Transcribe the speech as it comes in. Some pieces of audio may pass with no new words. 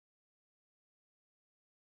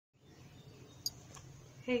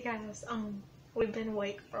Hey guys, we've been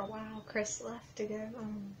awake for a while. Chris left to go,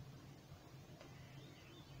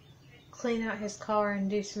 clean out his car and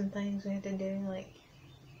do some things we had to do, like,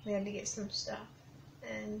 we had to get some stuff,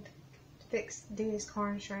 and do his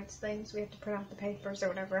car insurance things. We have to print out the papers or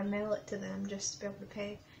whatever and mail it to them just to be able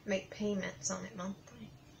to make payments on it monthly.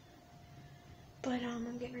 But,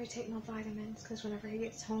 I'm getting ready to take my vitamins, because whenever he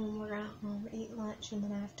gets home, we're gonna, eat lunch, and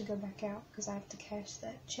then I have to go back out, because I have to cash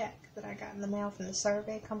that check that I got in the mail from the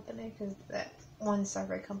survey company, because that one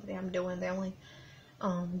survey company I'm doing, they only,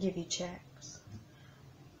 give you checks.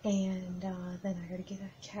 And, then I gotta get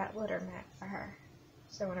a cat litter mat for her,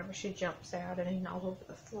 so whenever she jumps out, it ain't all over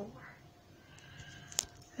the floor.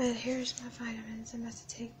 But here's my vitamins. I'm about to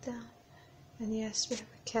take them. And yes, we have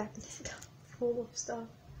a cabinet full of stuff.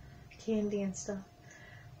 Candy and stuff.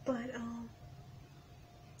 But,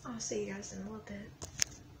 I'll see you guys in a little bit.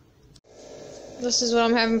 This is what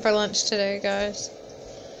I'm having for lunch today, guys.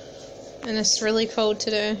 And it's really cold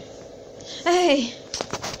today. Hey!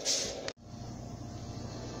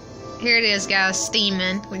 Here it is, guys,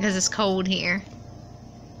 steaming because it's cold here.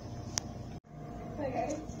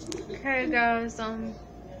 Okay, guys,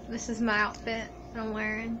 this is my outfit I'm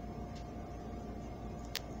wearing.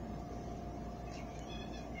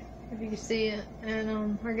 If you can see it,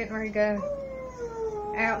 and we're getting ready to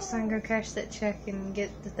go outside and go cash that check and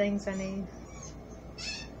get the things I need.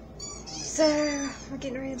 So we're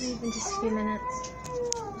getting ready to leave in just a few minutes.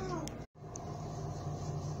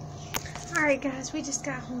 Alright guys, we just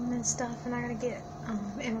got home and stuff, and I gotta get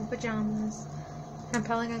in my pajamas. I'm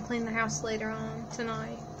probably gonna clean the house later on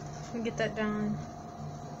tonight and get that done,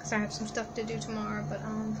 because I have some stuff to do tomorrow. But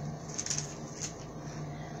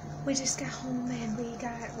we just got home and we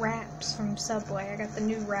got wraps from Subway. I got the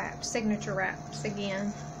new wraps, signature wraps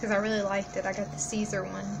again, because I really liked it. I got the Caesar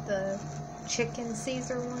one, the chicken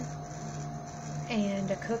Caesar one,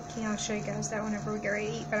 and a cookie. I'll show you guys that whenever we get ready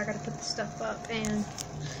to eat, but I gotta put the stuff up. And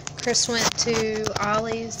Chris went to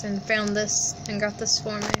Ollie's and found this and got this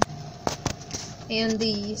for me. And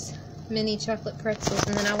these mini chocolate pretzels,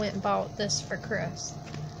 and then I went and bought this for Chris.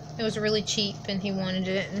 It was really cheap and he wanted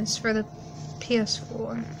it, and it's for the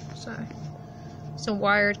PS4. So it's a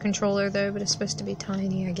wired controller though, but it's supposed to be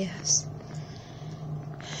tiny, I guess.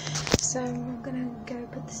 So I'm gonna go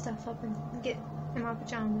put the stuff up and get in my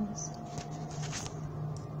pajamas.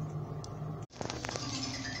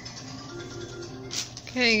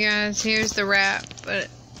 Okay guys, here's the wrap, but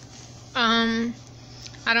I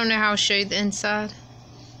don't know how I'll show you the inside.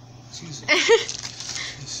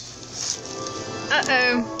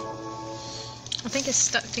 Uh-oh. I think it's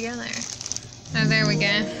stuck together. Oh, there we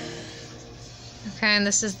go. Okay, and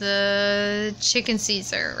this is the chicken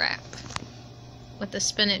Caesar wrap with the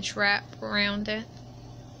spinach wrap around it,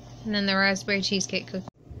 and then the raspberry cheesecake cookie.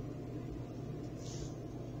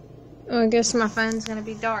 Well, I guess my phone's gonna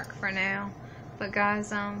be dark for now, but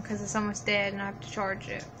guys, because it's almost dead and I have to charge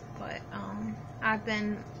it. But I've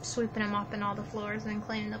been sweeping and mopping all the floors and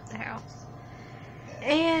cleaning up the house,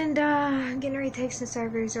 and getting ready to take some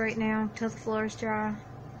surveys right now till the floor's dry.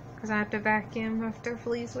 Because I have to vacuum after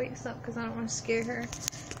Felice wakes up, because I don't want to scare her.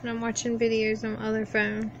 And I'm watching videos on my other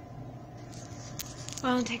phone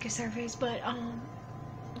while I'm taking surveys. But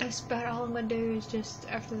that's about all I'm going to do, is just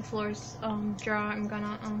after the floor's dry, I'm going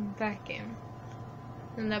to vacuum.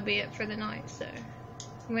 And that'll be it for the night. So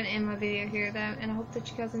I'm going to end my video here though. And I hope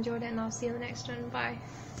that you guys enjoyed it, and I'll see you in the next one. Bye.